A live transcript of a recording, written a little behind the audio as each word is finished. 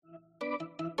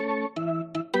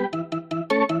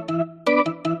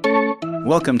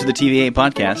Welcome to the TVA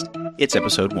Podcast. It's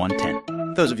episode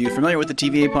 110. Those of you familiar with the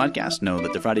TVA Podcast know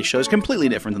that the Friday show is completely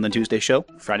different than the Tuesday show.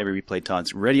 Friday we replay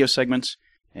Todd's radio segments,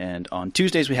 and on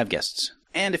Tuesdays we have guests.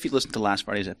 And if you listened to last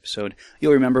Friday's episode,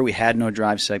 you'll remember we had no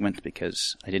drive segment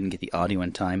because I didn't get the audio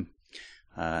in time.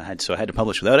 So I had to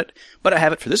publish without it, but I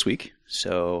have it for this week.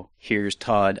 So here's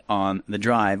Todd on the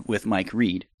drive with Mike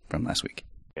Reed from last week.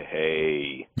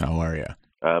 Hey. How are you?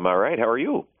 I'm all right. How are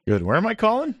you? Good. Where am I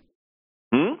calling?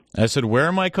 I said, where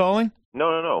am I calling?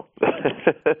 No.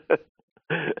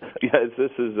 Yes,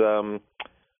 this is, I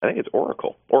think it's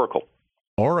Oracle. Oracle.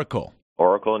 Oracle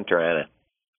in Tirana.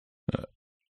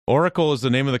 Oracle is the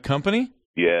name of the company?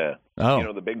 Yeah. Oh. You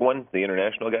know the big one? The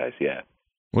international guys? Yeah.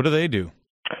 What do they do?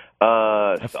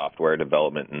 Software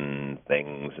development and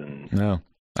things. And No.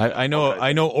 I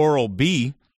know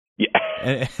Oral-B.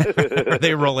 Yeah. Are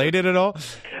they related at all?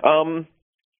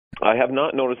 I have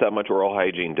not noticed that much oral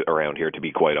hygiene around here, to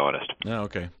be quite honest. Oh,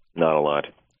 okay. Not a lot.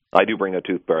 I do bring a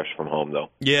toothbrush from home, though.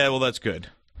 Yeah, well, that's good.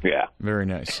 Yeah. Very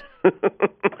nice.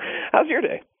 How's your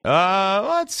day?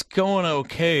 Well, it's going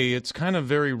okay. It's kind of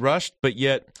very rushed, but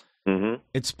yet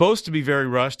it's supposed to be very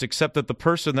rushed, except that the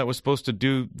person that was supposed to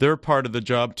do their part of the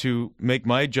job to make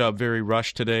my job very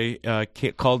rushed today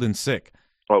called in sick.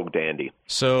 Oh, dandy.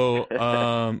 So,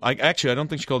 I don't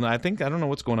think she called in. I don't know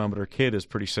what's going on, but her kid is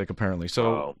pretty sick apparently.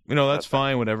 So, that's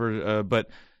fine, whatever. But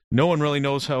no one really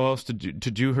knows how else to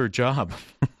do her job.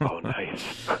 Oh, nice.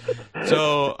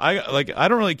 So I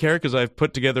don't really care because I've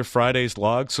put together Friday's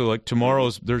log. So like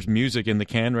tomorrow's there's music in the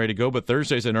can ready to go, but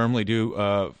Thursdays I normally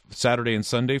do Saturday and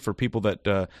Sunday for people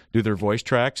that do their voice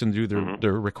tracks and do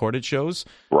their recorded shows.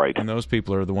 Right. And those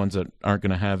people are the ones that aren't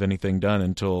going to have anything done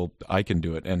until I can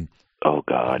do it. And oh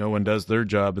God, if no one does their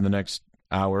job in the next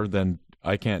hour, then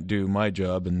I can't do my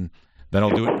job, and then I'll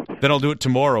do it. Then I'll do it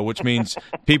tomorrow, which means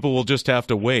people will just have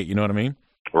to wait. You know what I mean?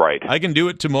 Right. I can do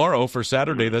it tomorrow for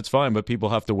Saturday. That's fine, but people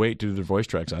have to wait to do their voice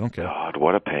tracks. I don't care. God,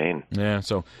 what a pain. Yeah.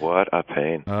 So what a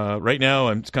pain. Right now,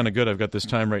 it's kind of good. I've got this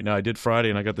time right now. I did Friday,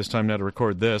 and I got this time now to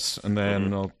record this, and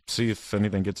then I'll see if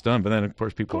anything gets done. But then, of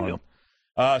course, people aren't.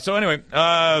 So anyway,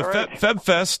 right.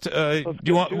 FebFest.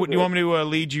 Do you want me to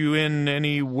lead you in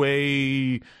any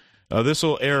way? This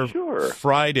will air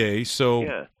Friday,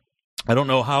 so I don't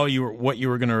know what you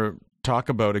were going to talk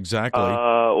about exactly.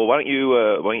 Well, why don't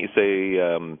you say?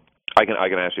 I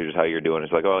can ask you just how you're doing.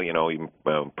 It's like,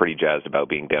 I'm pretty jazzed about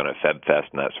being down at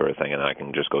FebFest and that sort of thing, and I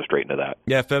can just go straight into that.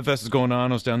 Yeah, FebFest is going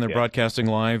on. I was down there broadcasting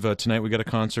live tonight. We got a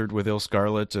concert with Il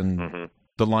Scarlet and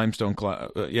the Limestone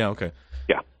Cloud. Yeah, okay.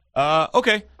 Yeah.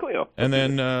 Okay. Cool. And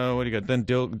then what do you got? Then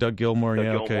Doug Gilmore.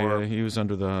 Doug okay. Gilmore. He was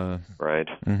under the right.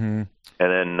 And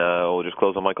then we'll just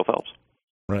close on Michael Phelps.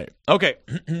 Right. Okay.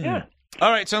 Yeah.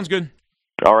 All right. Sounds good.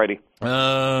 Alrighty.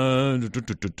 Well,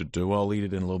 I'll lead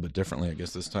it in a little bit differently, I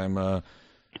guess, this time.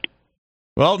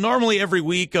 Well, normally every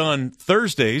week on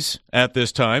Thursdays at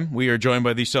this time, we are joined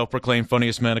by the self-proclaimed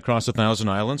funniest man across 1,000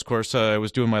 islands. Of course, I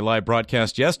was doing my live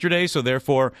broadcast yesterday, so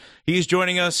therefore he's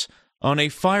joining us on a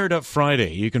Fired Up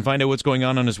Friday. You can find out what's going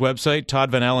on his website,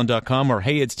 toddvanallen.com or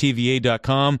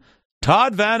heyitstva.com.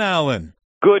 Todd Van Allen.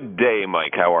 Good day,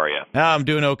 Mike. How are you? I'm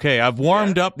doing okay. I've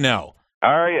warmed up now.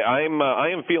 All right, I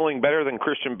am feeling better than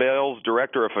Christian Bale's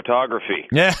director of photography.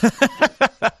 Yeah,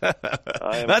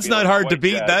 that's not hard to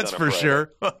beat. That's for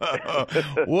sure.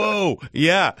 Whoa,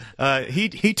 yeah,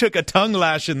 he took a tongue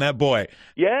lashing, that boy.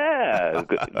 Yeah,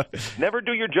 never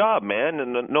do your job, man,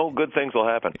 and no good things will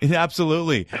happen.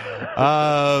 Absolutely.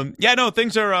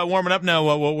 Things are warming up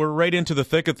now. We're right into the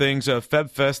thick of things.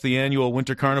 FebFest, the annual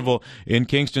winter carnival in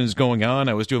Kingston, is going on.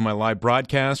 I was doing my live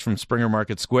broadcast from Springer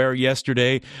Market Square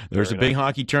yesterday. There's a big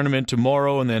hockey tournament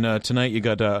tomorrow, and then tonight you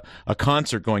got a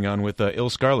concert going on with Il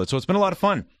Scarlet. So it's been a lot of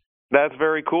fun. That's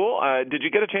very cool. Did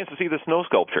you get a chance to see the snow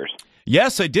sculptures?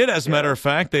 Yes, I did, as a matter of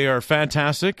fact. They are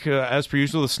fantastic, as per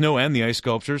usual, the snow and the ice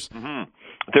sculptures. Mm-hmm.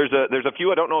 There's a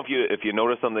few. I don't know if you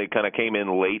noticed them. They kind of came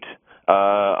in late.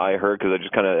 I heard because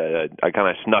I kind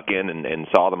of snuck in and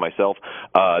saw them myself.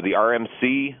 The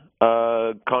RMC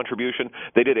contribution.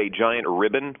 They did a giant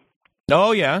ribbon.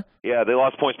 Oh, yeah. Yeah, they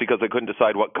lost points because they couldn't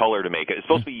decide what color to make it. It's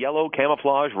supposed to be yellow,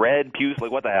 camouflage, red, puce. Like,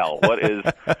 what the hell? What is...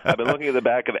 I've been looking at the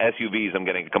back of SUVs. I'm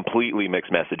getting a completely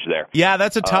mixed message there. Yeah,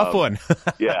 that's a tough one.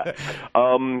 Yeah.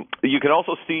 You can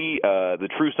also see the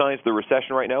true signs of the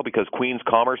recession right now because Queen's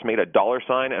Commerce made a dollar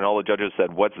sign, and all the judges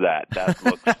said, what's that? That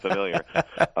looks familiar.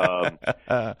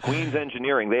 Queen's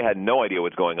Engineering, they had no idea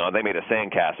what's going on. They made a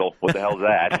sandcastle. What the hell's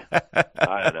that?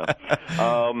 I don't know.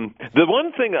 The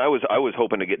one thing I was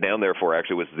hoping to get down there for,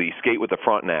 actually, was the skate with the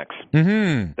Frontenacs.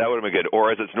 Mm-hmm. That would have been good. Or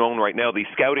as it's known right now, the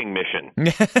scouting mission.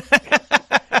 They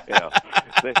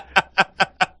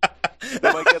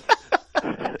might get...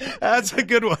 That's a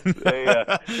good one.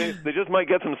 They just might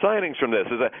get some signings from this.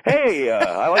 Hey,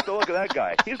 I like the look of that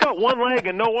guy. He's got one leg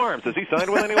and no arms. Has he signed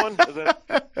with anyone?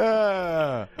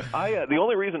 The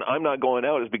only reason I'm not going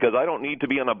out is because I don't need to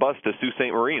be on a bus to Sault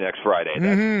Ste. Marie next Friday.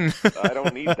 I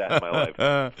don't need that in my life.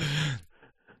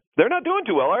 They're not doing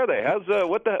too well, are they?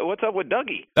 What's up with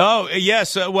Dougie? Oh,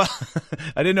 yes. Well,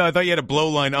 I didn't know. I thought you had a blow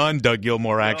line on Doug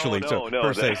Gilmour, actually. No.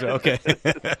 Okay.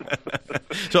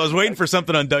 So I was waiting for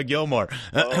something on Doug Gilmour.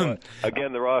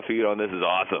 Again, the raw feed on this is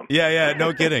awesome. Yeah,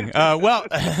 no kidding. Well,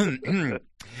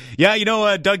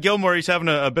 yeah, Doug Gilmour, he's having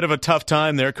a bit of a tough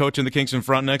time there coaching the Kingston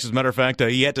Frontenacs. As a matter of fact,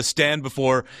 he had to stand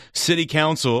before City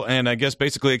Council and I guess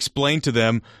basically explain to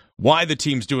them why the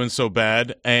team's doing so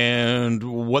bad and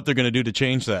what they're going to do to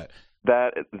change that.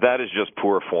 That is just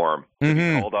poor form.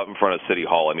 Called up in front of City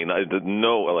Hall. I mean, I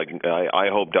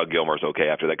hope Doug Gilmour's okay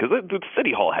after that because the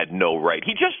City Hall had no right.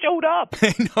 He just showed up.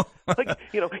 I know.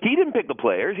 He didn't pick the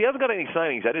players. He hasn't got any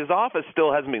signings yet. His office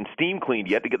still hasn't been steam cleaned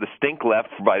yet to get the stink left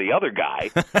by the other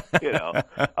guy.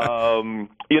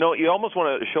 You almost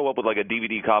want to show up with like a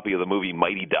DVD copy of the movie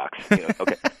Mighty Ducks.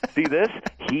 Okay, see this?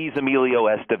 He's Emilio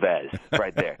Estevez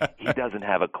right there. He doesn't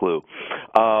have a clue.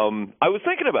 I was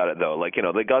thinking about it though.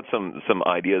 They got some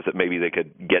ideas that maybe they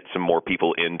could get some more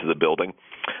people into the building.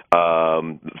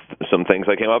 Some things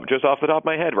that came up just off the top of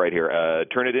my head right here.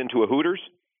 Turn it into a Hooters.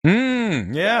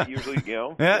 Yeah. Usually,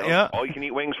 yeah. all you can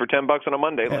eat wings for $10 on a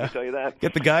Monday. Let me tell you that.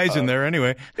 Get the guys in there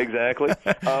anyway. Exactly.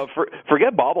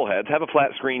 Forget bobbleheads. Have a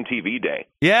flat screen TV day.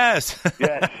 Yes.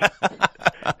 Yes.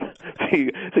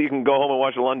 So you can go home and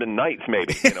watch the London Knights,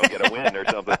 maybe. Get a win or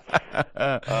something.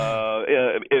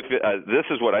 This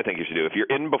is what I think you should do. If you're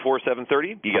in before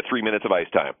 7:30, you get 3 minutes of ice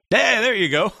time. Yeah, there you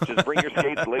go. Just bring your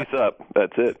skates, lace up.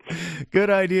 That's it. Good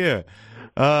idea.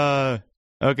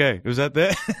 Okay, was that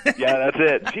it? Yeah, that's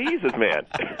it. Jesus, man.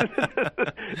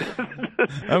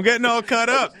 I'm getting all caught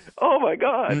up. Oh, my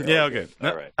God. Yeah, okay.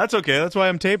 All right. That's okay. That's why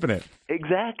I'm taping it.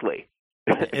 Exactly.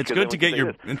 It's good to get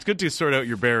it's good to sort out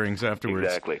your bearings afterwards.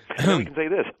 Exactly. And we can say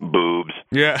this, boobs.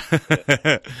 Yeah.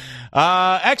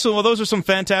 Excellent. Well, those are some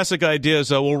fantastic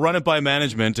ideas. We'll run it by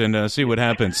management and see what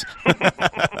happens.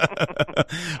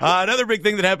 Another big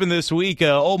thing that happened this week,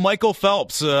 Michael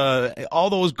Phelps,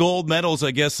 all those gold medals, I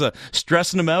guess,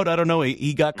 stressing him out. I don't know.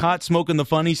 He got caught smoking the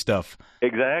funny stuff.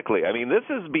 Exactly. I mean, this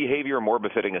is behavior more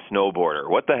befitting a snowboarder.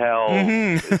 What the hell?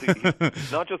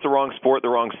 It's not just the wrong sport, the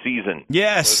wrong season.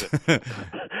 Yes. Did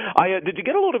you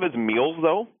get a load of his meals,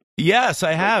 though? Yes,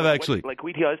 I have, actually. Like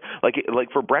he has,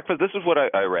 like for breakfast, this is what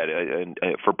I read.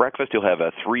 For breakfast, you'll have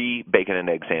 3 bacon and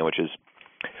egg sandwiches.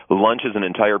 Lunch is an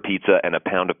entire pizza and a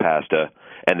pound of pasta,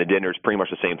 and the dinner is pretty much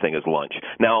the same thing as lunch.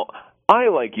 Now, I,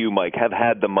 like you, Mike, have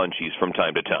had the munchies from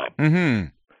time to time. Mm-hmm.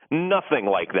 Nothing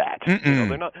like that.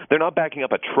 They're not backing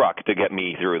up a truck to get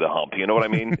me through the hump. You know what I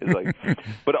mean?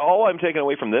 But all I'm taking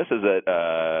away from this is that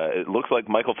it looks like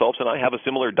Michael Phelps and I have a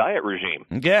similar diet regime.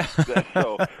 Yeah.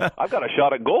 So I've got a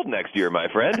shot at gold next year, my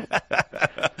friend.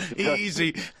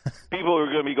 Easy. People are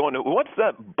going to be going, what's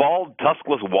that bald,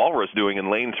 tuskless walrus doing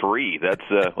in lane 3? That's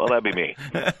that'd be me.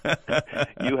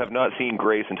 You have not seen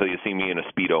Grace until you see me in a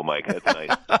Speedo, Mike. That's nice.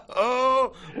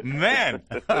 Oh, man.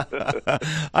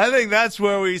 I think that's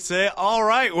where we say, all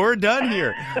right, we're done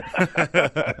here.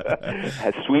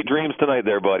 Have sweet dreams tonight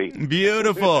there, buddy.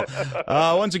 Beautiful.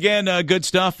 Once again, good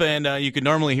stuff. And you can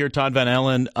normally hear Todd Van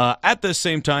Allen at the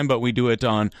same time, but we do it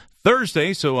on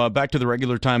Thursday, so back to the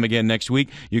regular time again next week.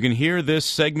 You can hear this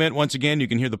segment once again. You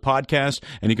can hear the podcast,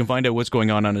 and you can find out what's going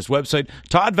on his website,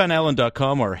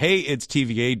 toddvanallen.com or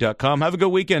heyitstva.com. Have a good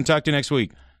weekend. Talk to you next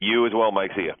week. You as well, Mike.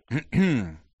 See you.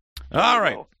 All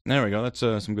right. There we go. That's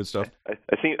some good stuff. I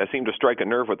seem to strike a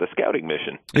nerve with the scouting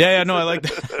mission. Yeah, no, I like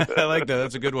that. I like that.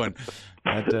 That's a good one.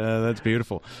 That's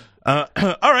beautiful. All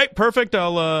right, perfect.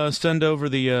 I'll send over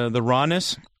the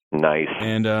rawness. Nice.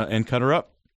 And cut her up.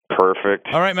 Perfect.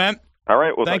 All right, man. All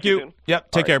right. Well, thank you. Soon.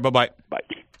 Yep. Take care. Bye-bye. Bye.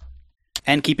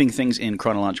 And keeping things in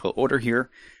chronological order here,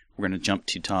 we're going to jump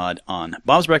to Todd on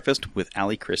Bob's Breakfast with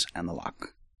Ali, Chris, and the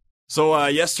Lock. So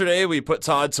yesterday we put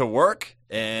Todd to work,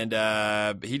 and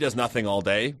he does nothing all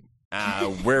day.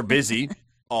 We're busy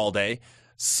all day.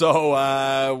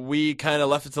 So we kind of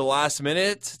left it to the last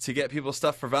minute to get people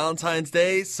stuff for Valentine's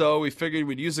Day. So we figured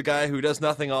we'd use a guy who does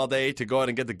nothing all day to go out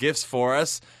and get the gifts for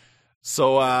us.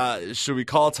 So should we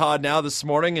call Todd now this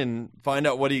morning and find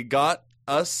out what he got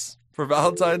us for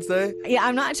Valentine's Day? Yeah,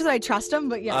 I'm not sure that I trust him,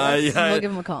 but we'll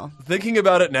give him a call. Thinking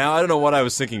about it now, I don't know what I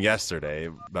was thinking yesterday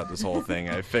about this whole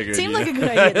thing. I figured seemed like a good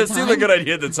idea at the it seemed like a good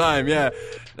idea at the time, yeah.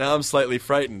 Now I'm slightly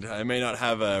frightened. I may not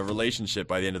have a relationship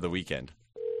by the end of the weekend.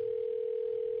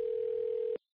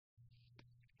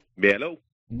 Hello.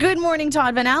 Good morning,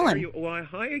 Todd Van Allen. Why,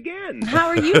 hi again. How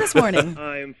are you this morning?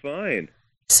 I am fine.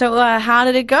 So, how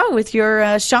did it go with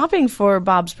your shopping for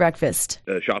Bob's Breakfast?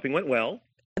 Shopping went well.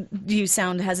 You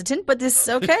sound hesitant, but this is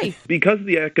okay. Because of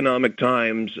the economic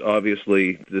times,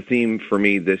 obviously, the theme for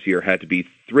me this year had to be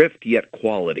thrift yet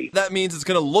quality. That means it's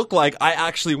going to look like I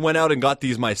actually went out and got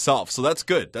these myself. So that's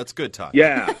good. That's good, Todd.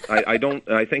 Yeah,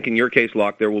 I think in your case,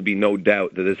 Locke, there will be no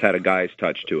doubt that this had a guy's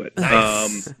touch to it.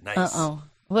 Nice. Nice. Uh-oh.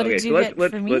 What Okay, did you so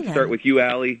get for me let's then? start with you,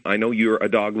 Allie. I know you're a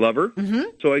dog lover,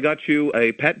 so I got you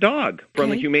a pet dog from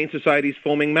the Okay. Humane Society's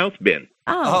foaming mouth bin.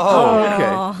 Oh,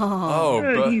 okay.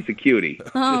 Oh, He's a cutie.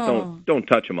 Just don't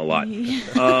touch him a lot.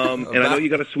 And I know you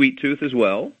got a sweet tooth as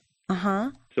well.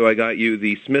 Uh-huh. So I got you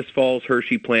the Smiths Falls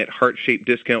Hershey Plant Heart-Shaped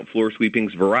Discount Floor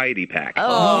Sweepings Variety Pack.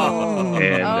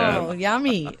 And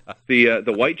Yummy.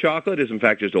 the white chocolate is in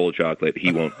fact just old chocolate.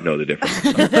 He won't know the difference.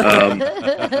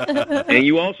 And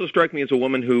you also strike me as a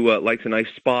woman who likes a nice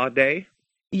spa day.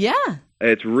 Yeah.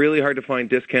 It's really hard to find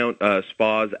discount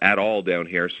spas at all down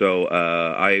here, so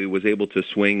I was able to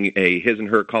swing a his and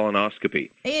her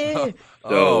colonoscopy. Eh.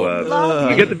 So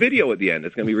you get the video at the end.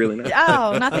 It's going to be really nice.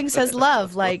 Oh, nothing says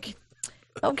love like,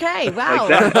 okay, wow.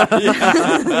 Like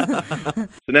that.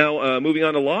 So now, moving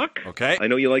on to Locke. Okay. I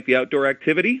know you like the outdoor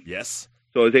activity, Yes.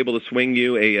 so I was able to swing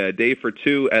you a day for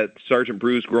two at Sergeant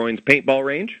Bruce Groin's paintball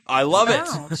range. I love it.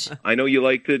 Ouch. I know you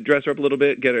like to dress her up a little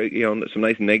bit, get some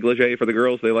nice negligee for the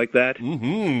girls. They like that.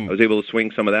 Mm-hmm. I was able to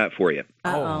swing some of that for you.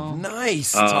 Uh-oh.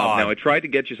 Nice, Todd. Now, I tried to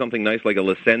get you something nice like a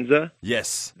Licenza.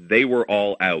 Yes. They were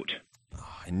all out.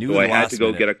 I knew So the I had last to go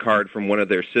minute. get a card from one of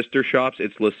their sister shops.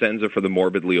 It's Licenza for the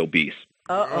morbidly obese.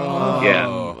 Uh-oh. Yeah.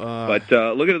 But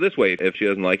look at it this way. If she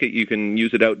doesn't like it, you can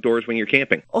use it outdoors when you're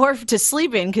camping. Or to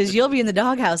sleep in, because you'll be in the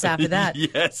doghouse after that.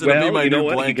 Yes, it'll be Well, my you know new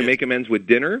what? blanket. You can make amends with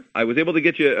dinner. I was able to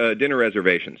get you dinner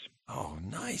reservations. Oh,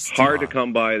 nice. Hard to Todd.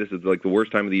 come by. This is like the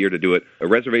worst time of the year to do it. A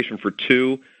reservation for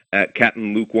two at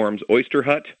Captain Lukewarm's Oyster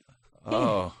Hut.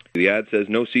 Oh. The ad says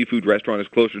no seafood restaurant is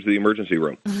closer to the emergency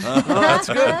room. That's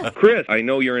good. Chris, I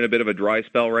know you're in a bit of a dry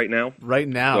spell right now. Right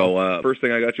now. So first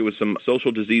thing I got you was some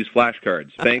social disease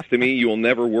flashcards. Thanks to me, you will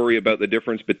never worry about the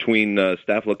difference between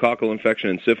staphylococcal infection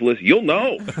and syphilis. You'll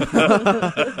know.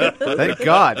 Thank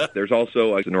God. There's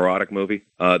also a neurotic movie.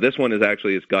 This one is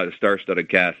actually, it's got a star-studded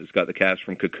cast. It's got the cast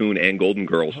from Cocoon and Golden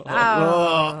Girls.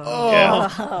 Yeah.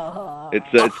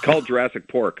 It's called Jurassic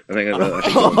Pork. I think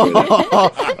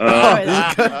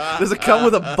Does it come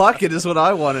with a bucket is what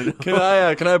I wanted. Can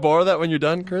I borrow that when you're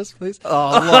done, Chris, please? Oh,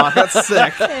 Locke, that's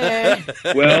sick.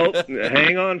 Well,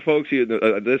 hang on, folks.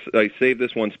 I saved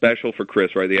this one special for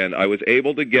Chris right at the end. I was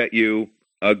able to get you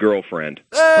a girlfriend.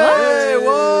 Hey,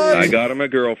 what? I got him a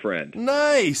girlfriend.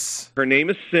 Nice. Her name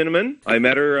is Cinnamon. I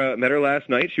met her last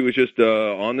night. She was just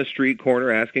on the street corner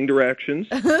asking directions.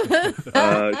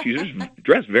 She's just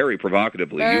dressed very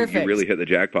provocatively. You Perfect. really hit the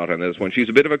jackpot on this one. She's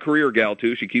a bit of a career gal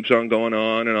too. She keeps on going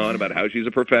on and on about how she's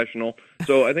a professional.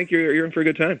 So I think you're in for a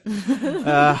good time.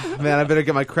 Man, I better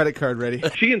get my credit card ready.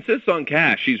 She insists on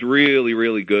cash. She's really,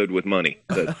 really good with money.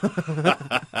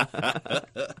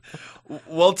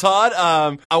 Well, Todd,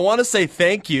 I want to say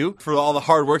thank you for all the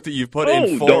hard work that you've put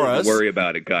in for don't us. worry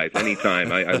about it, guys.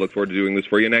 Anytime. I look forward to doing this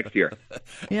for you next year.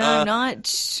 Yeah, I'm not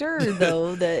sure,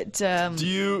 though, that...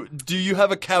 Do you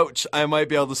have a couch I might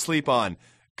be able to sleep on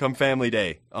come Family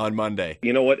Day on Monday?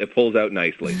 You know what? It pulls out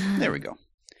nicely. There we go.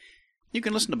 You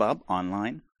can listen to Bob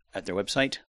online at their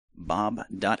website,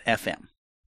 bob.fm.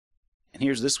 And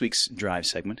here's this week's Drive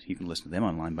segment. You can listen to them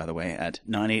online, by the way, at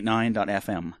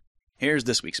 989.fm. Here's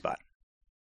this week's spot.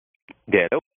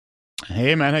 Dano.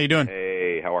 Hey, man, how you doing?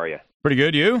 Hey, how are you? Pretty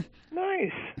good, you?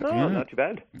 Nice. No, Yeah. not too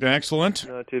bad. Excellent.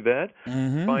 Not too bad.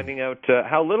 Mm-hmm. Finding out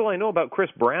how little I know about Chris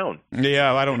Brown.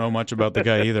 Yeah, I don't know much about the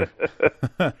guy either.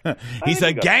 He's a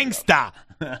think I- gangsta.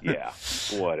 Yeah,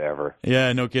 whatever.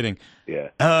 Yeah, no kidding. Yeah.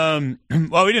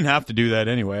 Well, we didn't have to do that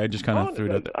anyway. I just kind of Oh, threw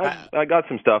it out there. I got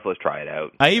some stuff. Let's try it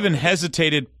out. I even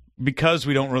hesitated because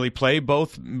we don't really play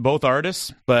both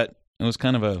artists, but it was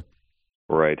kind of a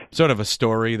Right. sort of a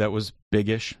story that was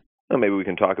big-ish. Well, maybe we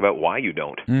can talk about why you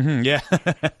don't. Mm-hmm, yeah.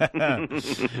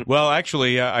 Well,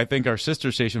 actually, I think our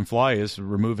sister station Fly is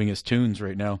removing his tunes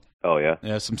right now. Oh, yeah?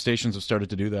 Yeah, some stations have started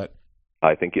to do that.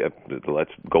 I think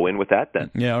let's go in with that then.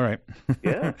 Yeah, all right.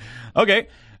 Yeah. Okay.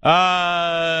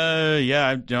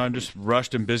 Yeah, I'm just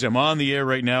rushed and busy. I'm on the air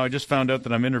right now. I just found out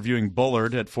that I'm interviewing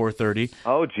Bullard at 4:30.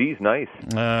 Oh, geez, nice.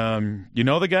 You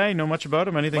know the guy? Know much about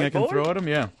him? Anything Mike I can Bullard? throw at him?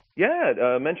 Yeah.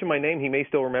 Yeah, mention my name. He may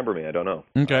still remember me. I don't know.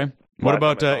 Okay. What Last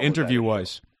about time I saw him was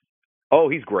interview-wise? Oh,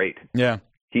 he's great. Yeah.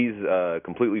 He's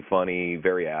completely funny,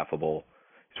 very affable.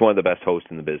 He's one of the best hosts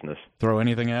in the business. Throw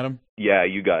anything at him? Yeah,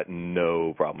 you got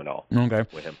no problem at all Okay.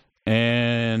 with him.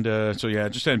 And so, yeah,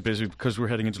 just staying busy because we're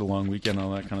heading into the long weekend and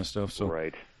all that kind of stuff. So,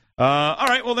 Right. All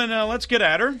right, well, then let's get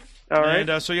at her. All right.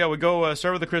 And so, yeah, we go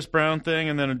start with the Chris Brown thing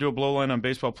and then do a blow line on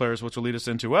baseball players, which will lead us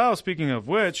into, well, speaking of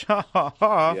which, ha, ha,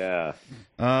 ha. Yeah.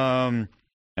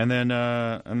 And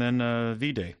then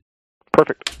V-Day.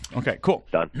 Perfect. Okay, cool.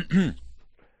 Done.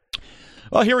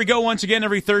 Well, here we go once again.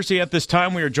 Every Thursday at this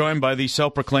time, we are joined by the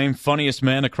self-proclaimed funniest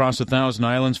man across 1,000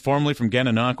 islands, formerly from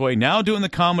Gananoque, now doing the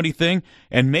comedy thing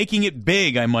and making it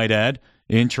big, I might add,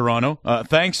 in Toronto.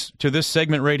 Thanks to this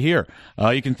segment right here.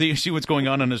 You can see what's going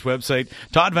on his website,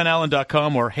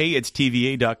 toddvanallen.com or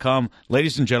heyitstva.com.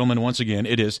 Ladies and gentlemen, once again,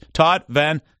 it is Todd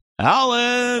Van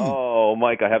Allen. Oh,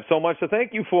 Mike, I have so much to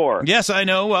thank you for. Yes, I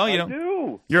know. Well, I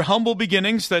do. your humble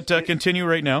beginnings that continue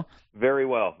right now. Very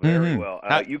well, very well.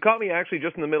 You caught me actually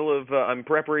just in the middle of I'm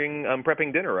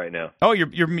prepping dinner right now. Oh,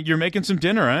 you're making some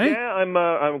dinner, eh? Yeah, I'm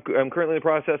currently in the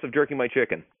process of jerking my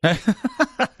chicken. And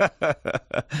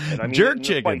I mean Jerk it in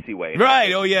chicken, a spicy way.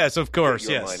 right? Oh yes, of course,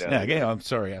 Your yes. mind out. Yeah, I'm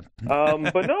sorry.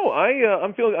 But no,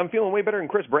 I'm feeling way better than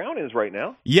Chris Brown is right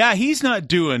now. Yeah, he's not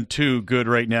doing too good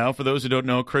right now. For those who don't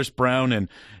know, Chris Brown and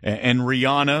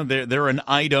Rihanna, they're an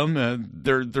item.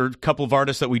 They're a couple of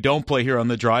artists that we don't play here on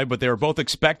the Drive, but they were both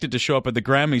expected to show up at the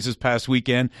Grammys this past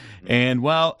weekend. And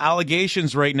well,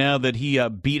 allegations right now that he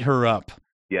beat her up.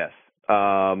 Yes.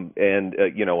 And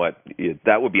you know what?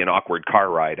 That would be an awkward car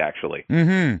ride, actually,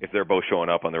 if they're both showing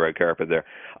up on the red carpet there.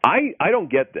 I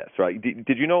don't get this, right?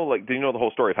 Did you know the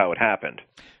whole story of how it happened?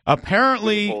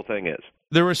 Apparently, The whole thing is.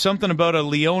 there was something about a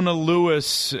Leona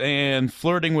Lewis and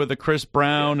flirting with a Chris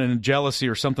Brown and jealousy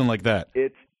or something like that.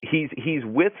 He's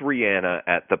with Rihanna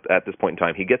at this point in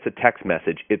time. He gets a text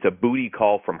message. It's a booty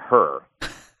call from her.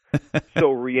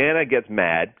 So Rihanna gets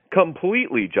mad,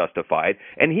 completely justified,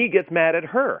 and he gets mad at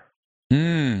her.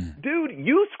 Dude,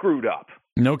 you screwed up.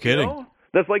 No kidding. You know?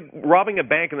 That's like robbing a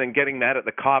bank and then getting mad at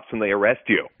the cops when they arrest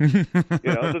you.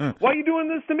 Why are you doing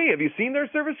this to me? Have you seen their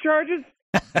service charges?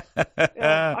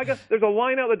 There's a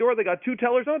line out the door. They got two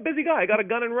tellers. I'm a busy guy. I got a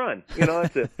gun and run.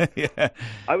 That's it. Yeah.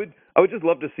 I would just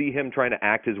love to see him trying to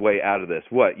act his way out of this.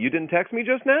 What? You didn't text me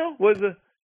just now?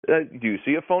 Do you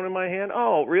see a phone in my hand?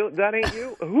 Oh, really? That ain't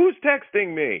you? Who's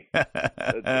texting me?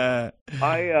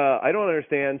 I don't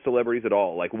understand celebrities at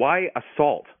all. Like, why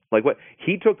assault? Like, what?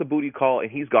 He took the booty call,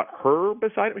 and he's got her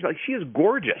beside him. Like, she is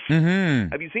gorgeous.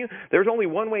 Have you seen? There's only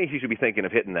one way he should be thinking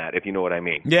of hitting that, if you know what I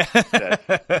mean. Yeah.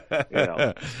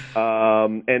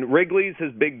 And Wrigley's,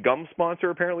 his big gum sponsor,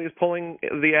 apparently is pulling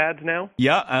the ads now.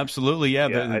 Yeah, absolutely. Yeah.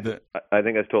 I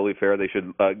think that's totally fair. They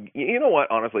should, you know what,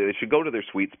 honestly, they should go to their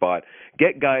sweet spot.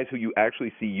 Get guys who you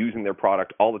actually see using their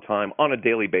product all the time on a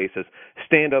daily basis.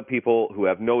 Stand-up people who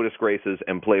have no disgraces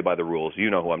and play by the rules. You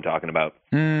know who I'm talking about.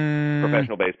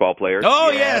 Professional baseball players.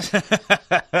 Oh, yes.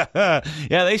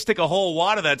 Yeah, they stick a whole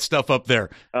wad of that stuff up there.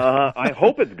 I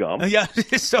hope it's gum. Yeah,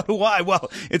 so do I.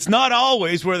 Well, it's not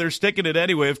always where they're sticking it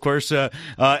anyway. Of course,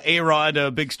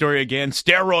 A-Rod, big story again.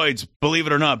 Steroids, believe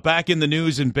it or not, back in the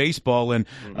news in baseball. And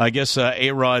I guess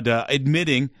A-Rod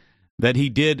admitting that he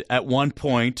did at one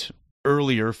point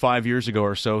earlier, 5 years ago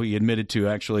or so, he admitted to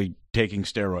actually taking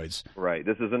steroids. Right.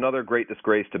 This is another great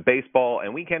disgrace to baseball,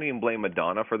 and we can't even blame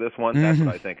Madonna for this one. That's what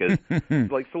I think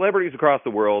is. Like, celebrities across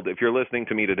the world, if you're listening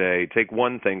to me today, take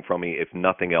one thing from me, if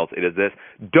nothing else. It is this: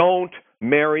 don't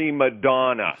marry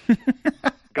Madonna.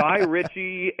 Guy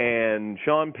Ritchie and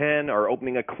Sean Penn are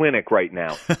opening a clinic right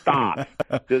now. Stop.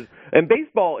 And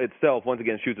baseball itself, once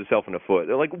again, shoots itself in the foot.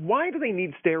 They're like, why do they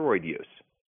need steroid use?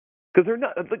 Because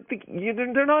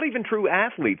they're not even true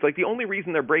athletes. Like, the only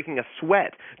reason they're breaking a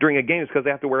sweat during a game is because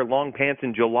they have to wear long pants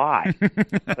in July.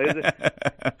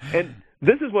 And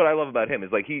this is what I love about him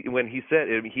is, like, he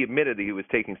admitted that he was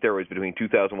taking steroids between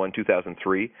 2001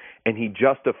 2003, and he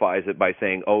justifies it by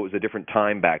saying, "Oh, it was a different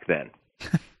time back then."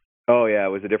 Oh, yeah, it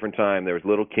was a different time. There was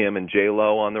Little Kim and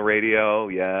J-Lo on the radio.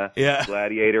 Yeah.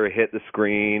 Gladiator hit the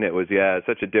screen. It was,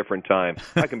 such a different time.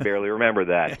 I can barely remember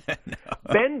that. No.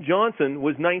 Ben Johnson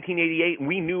was 1988, and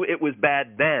we knew it was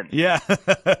bad then. Yeah.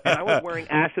 And I was wearing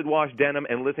acid wash denim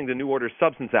and listening to New Order's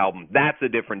Substance album. That's a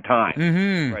different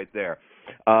time right there.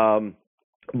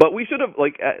 But we should have,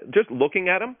 just looking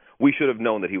at him, we should have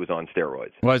known that he was on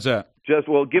steroids. Why is that?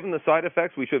 Given the side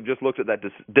effects, we should have just looked at that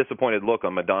disappointed look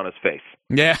on Madonna's face.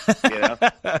 Yeah.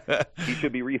 He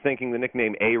should be rethinking the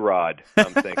nickname A-Rod,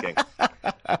 I'm thinking.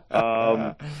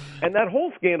 And that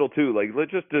whole scandal, too,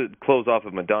 just to close off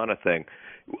of Madonna thing,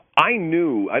 I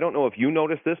don't know if you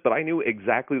noticed this, but I knew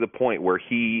exactly the point where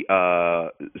he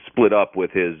split up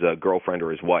with his girlfriend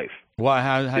or his wife. Why?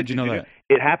 How'd you know that?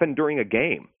 It happened during a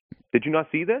game. Did you not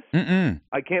see this? Mm-mm.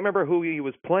 I can't remember who he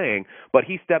was playing, but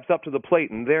he steps up to the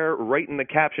plate, and there, right in the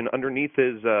caption underneath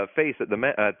his face at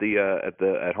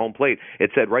home plate,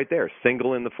 it said right there,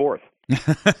 "Single in the fourth."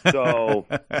 So,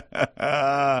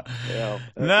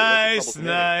 nice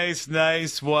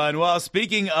one. Well,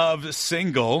 speaking of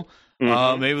single,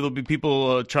 maybe there'll be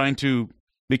people trying to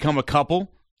become a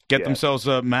couple. Get themselves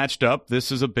matched up.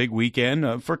 This is a big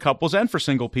weekend for couples and for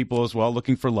single people as well,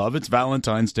 looking for love. It's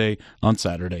Valentine's Day on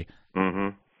Saturday. Mm-hmm.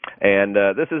 And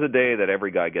this is a day that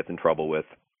every guy gets in trouble with.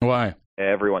 Why?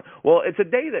 Everyone. Well, it's a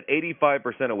day that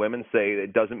 85% of women say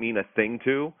it doesn't mean a thing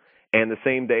to, and the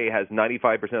same day has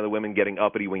 95% of the women getting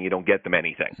uppity when you don't get them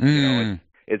anything. You know,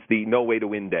 it's the no way to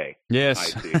win day.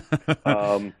 Yes. I see.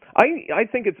 I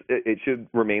think it should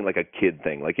remain like a kid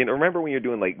thing. Like, remember when you're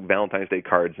doing like Valentine's Day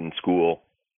cards in school?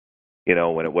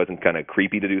 When it wasn't kind of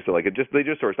creepy to do so, like they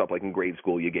just sort of stopped. Like in grade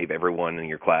school, you gave everyone in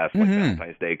your class like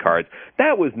Valentine's Day cards.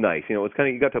 That was nice. It was kind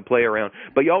of, you got to play around,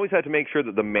 but you always had to make sure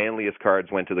that the manliest cards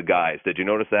went to the guys. Did you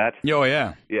notice that? Oh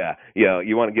yeah. Yeah.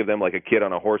 You want to give them like a kid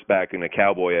on a horseback in a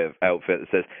cowboy outfit that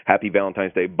says "Happy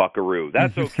Valentine's Day, Buckaroo."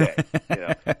 That's okay.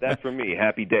 That's for me.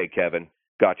 Happy day, Kevin.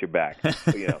 Got your back. But,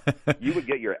 you would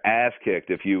get your ass kicked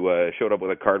if you showed up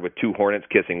with a card with two hornets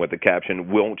kissing with the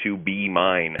caption, "Won't you be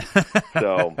mine?"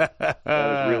 So that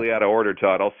was really out of order,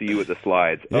 Todd. I'll see you at the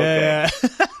slides. Yeah.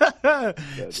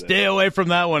 Stay away from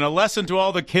that one. A lesson to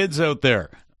all the kids out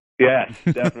there. Yes,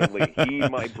 definitely.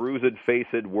 Heed my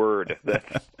bruised-faced word.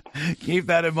 Keep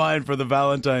that in mind for the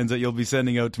Valentines that you'll be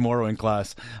sending out tomorrow in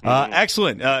class.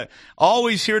 Excellent.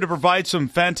 Always here to provide some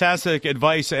fantastic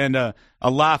advice and a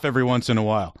laugh every once in a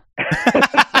while.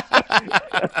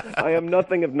 I am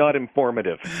nothing if not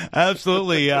informative.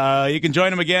 Absolutely. You can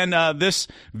join him again. This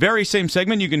very same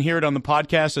segment, you can hear it on the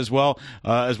podcast as well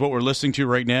as what we're listening to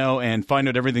right now, and find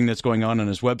out everything that's going on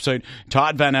his website,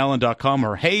 toddvanallen.com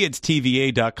or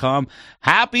heyitstva.com.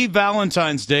 Happy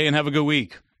Valentine's Day and have a good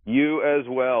week. You as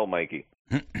well, Mikey.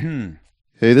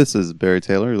 Hey, this is Barry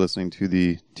Taylor. You're listening to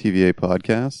the TVA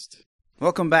podcast.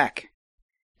 Welcome back.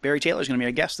 Barry Taylor's going to be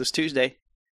our guest this Tuesday.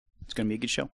 It's going to be a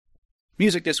good show.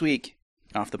 Music this week,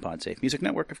 off the PodSafe Music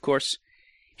Network, of course.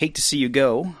 Hate to See You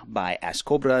Go by As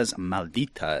Cobras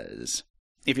Malditas.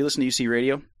 If you listen to UC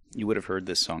Radio, you would have heard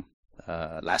this song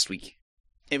last week.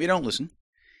 If you don't listen,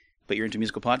 but you're into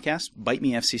musical podcasts,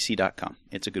 bitemefcc.com.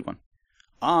 It's a good one.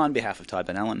 On behalf of Todd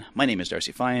Van Allen, my name is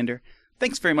Darcy Fyander.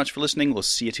 Thanks very much for listening. We'll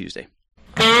see you Tuesday.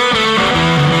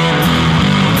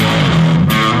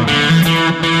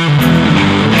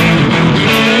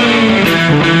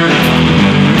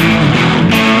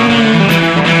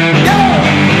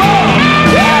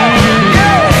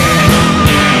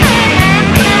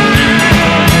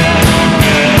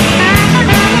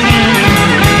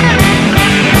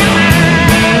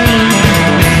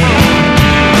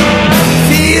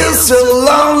 So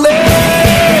lonely,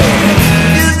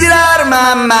 just get out of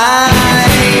my mind.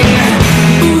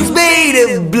 Who's made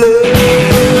of blood?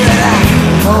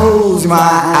 Close my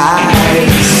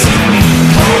eyes,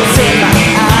 close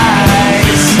my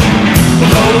eyes,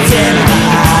 close my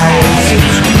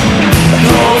eyes,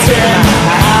 close my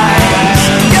eyes.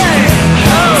 Yeah,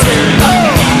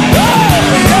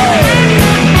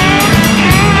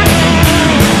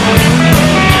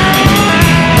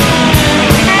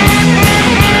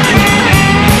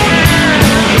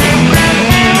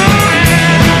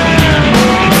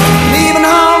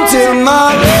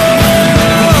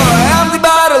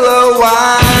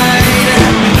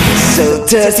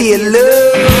 does he love?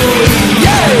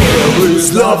 Yeah,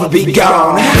 whose love will be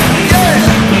gone? Yeah,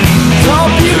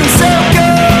 don't beauty so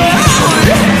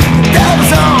good. That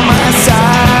was on my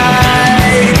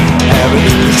side.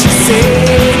 Everything that she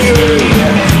said,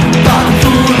 yeah. Pocket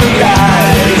full of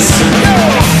lies.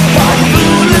 Pocket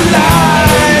full of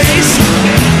lies.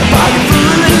 Pocket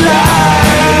full of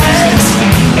lies.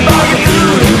 Pocket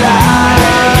full of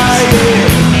lies.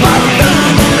 Pocket full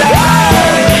of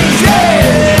lies. Yeah.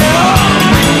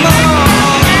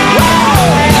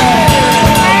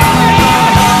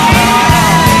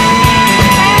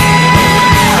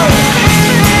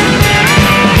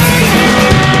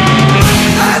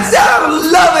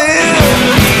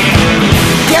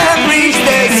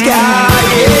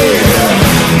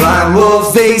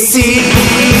 Wolves they see,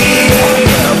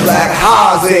 black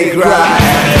hearts they cry,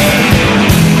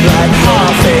 black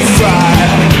hearts they cry,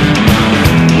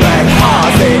 black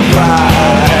hearts they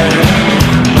cry,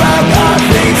 black hearts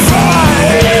they cry,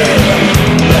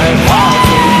 black hearts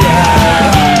they cry.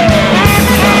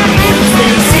 Wolves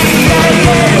they see, yeah,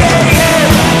 yeah, yeah, yeah,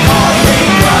 black hearts they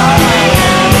cry,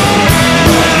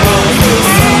 black wolves they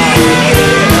see,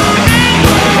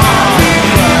 black hearts they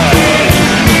cry.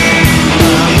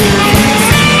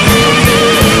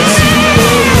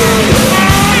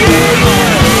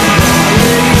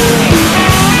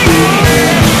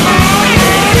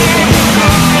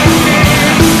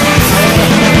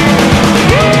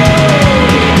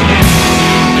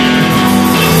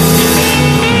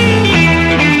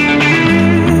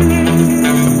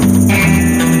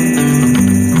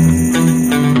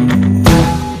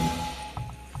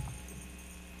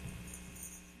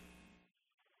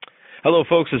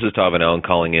 folks. This is Tav and Alan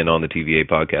calling in on the TVA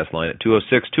podcast line at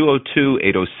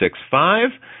 206-202-8065.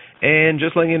 And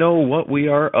just letting you know what we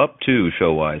are up to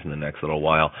show-wise in the next little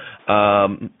while.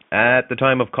 At the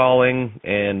time of calling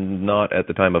and not at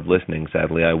the time of listening,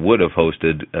 sadly, I would have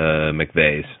hosted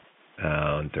McVeigh's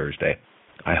on Thursday.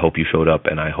 I hope you showed up,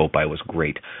 and I hope I was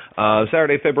great.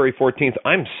 Saturday, February 14th,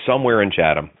 I'm somewhere in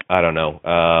Chatham. I don't know.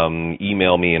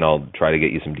 Email me, and I'll try to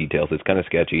get you some details. It's kind of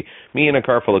sketchy. Me and a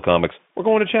car full of comics. We're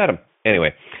going to Chatham.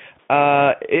 Anyway,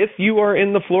 if you are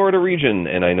in the Florida region,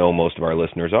 and I know most of our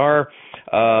listeners are,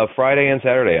 Friday and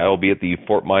Saturday, I will be at the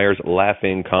Fort Myers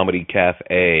Laughing Comedy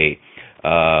Cafe,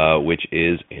 which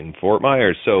is in Fort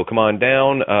Myers. So come on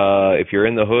down. If you're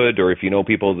in the hood or if you know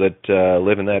people that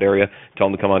live in that area, tell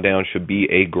them to come on down. Should be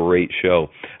a great show.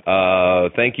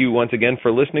 Thank you once again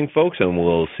for listening, folks, and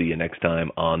we'll see you next time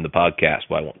on the podcast.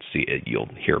 Well, I won't see it. You'll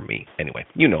hear me. Anyway,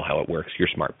 you know how it works. You're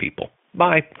smart people.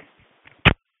 Bye.